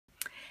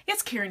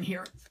It's Karen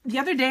here. The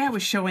other day I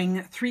was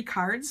showing 3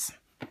 cards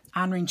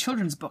honoring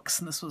children's books,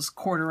 and this was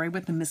Corduroy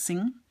with the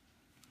missing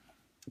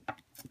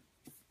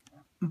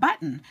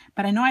button.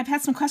 But I know I've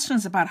had some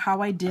questions about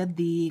how I did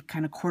the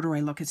kind of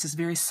corduroy look. It's just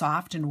very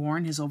soft and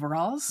worn, his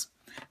overalls.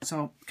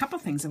 So a couple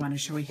things I want to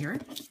show you here.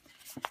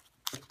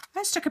 I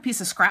just took a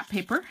piece of scrap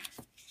paper,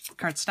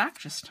 cardstock,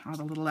 just all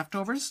the little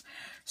leftovers.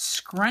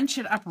 Scrunch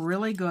it up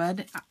really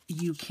good.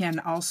 You can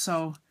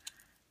also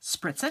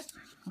spritz it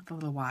with a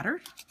little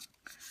water,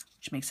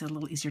 which makes it a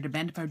little easier to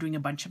bend. If I were doing a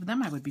bunch of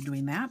them, I would be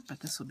doing that, but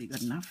this will be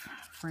good enough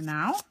for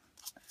now.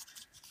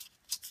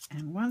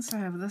 And once I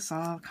have this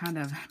all kind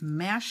of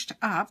mashed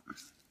up,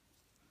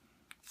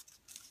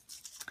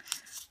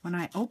 when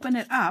I open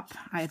it up,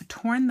 I have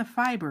torn the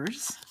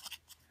fibers.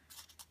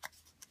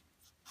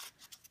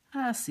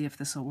 Let's see if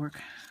this will work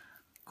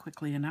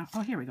quickly enough.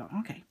 Oh, here we go.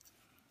 Okay.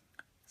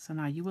 So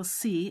now you will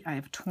see I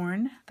have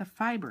torn the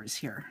fibers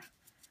here.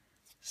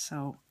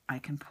 So I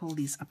can pull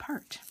these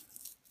apart.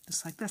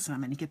 Just like this, and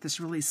I'm going to get this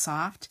really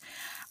soft.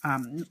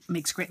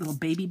 Makes great little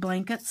baby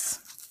blankets.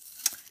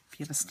 If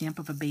you have a stamp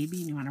of a baby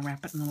and you want to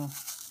wrap it in a little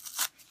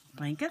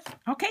blanket.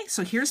 Okay,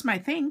 so here's my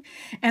thing.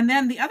 And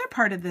then the other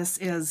part of this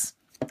is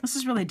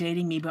really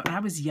dating me, but when I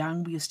was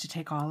young, we used to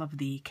take all of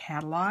the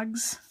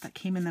catalogs that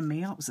came in the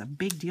mail. It was a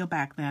big deal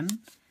back then.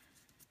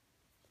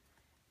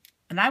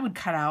 And I would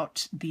cut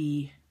out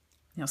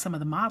some of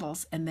the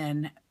models and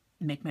then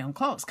make my own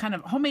clothes. Kind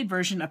of a homemade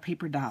version of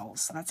paper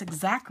dolls. That's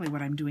exactly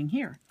what I'm doing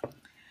here.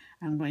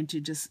 I'm going to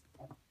just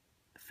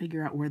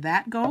figure out where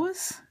that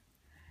goes,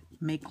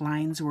 make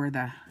lines where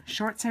the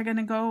shorts are going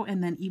to go,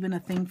 and then even a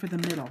thing for the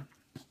middle.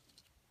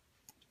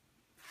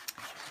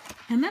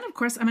 And then, of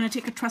course, I'm going to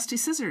take a trusty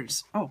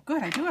scissors. Oh,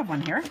 good, I do have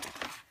one here.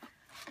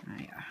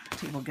 My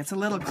table gets a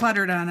little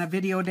cluttered on a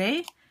video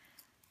day,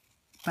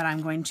 but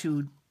I'm going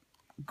to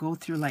go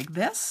through like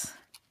this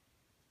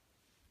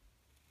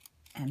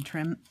and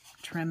trim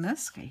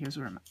this. Okay, here's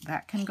where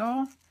that can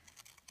go.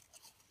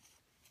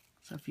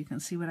 So if you can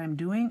see what I'm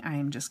doing, I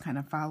am just kind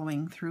of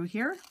following through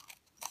here.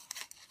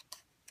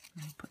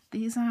 I put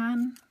these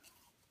on.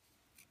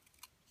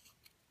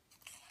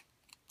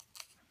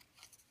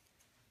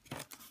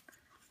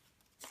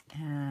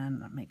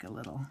 And I'll make a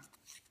little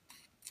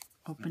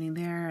opening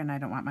there, and I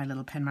don't want my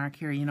little pen mark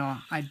here. You know,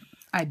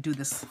 I'd do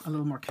this a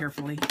little more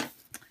carefully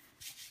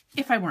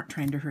if I weren't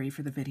trying to hurry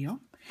for the video.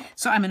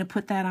 So I'm going to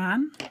put that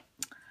on.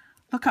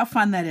 Look how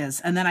fun that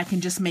is. And then I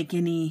can just make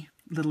any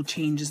little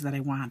changes that I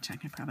want. I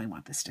could probably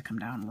want this to come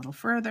down a little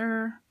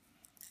further.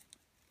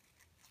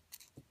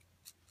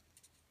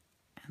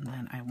 And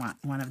then I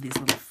want one of these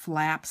little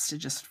flaps to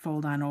just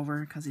fold on over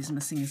because he's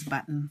missing his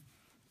button.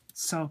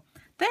 So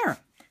there,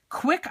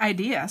 quick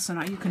idea. So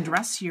now you can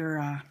dress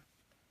your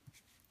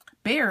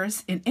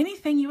bears in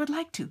anything you would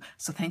like to.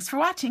 So thanks for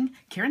watching.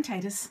 Karen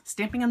Titus,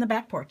 Stamping on the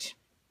Back Porch.